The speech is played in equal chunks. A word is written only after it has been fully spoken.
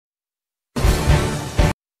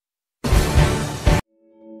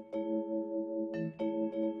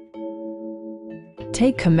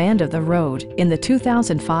Take command of the road in the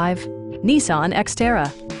 2005 Nissan Xterra.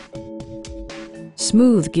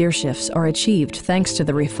 Smooth gear shifts are achieved thanks to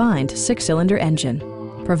the refined six-cylinder engine,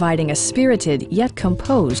 providing a spirited yet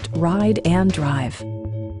composed ride and drive.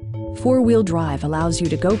 Four-wheel drive allows you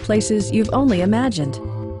to go places you've only imagined.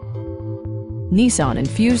 Nissan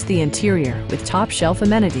infused the interior with top-shelf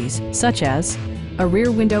amenities such as a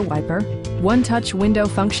rear window wiper, one-touch window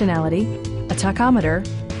functionality, a tachometer,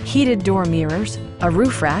 heated door mirrors, a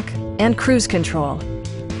roof rack, and cruise control.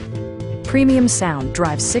 Premium sound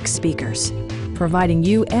drives 6 speakers, providing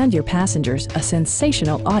you and your passengers a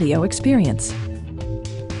sensational audio experience.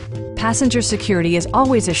 Passenger security is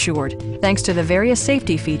always assured thanks to the various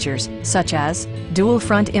safety features such as dual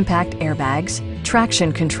front impact airbags,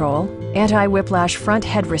 traction control, anti-whiplash front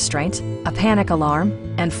head restraints, a panic alarm,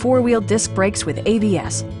 and 4-wheel disc brakes with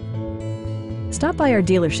ABS. Stop by our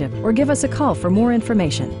dealership or give us a call for more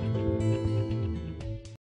information.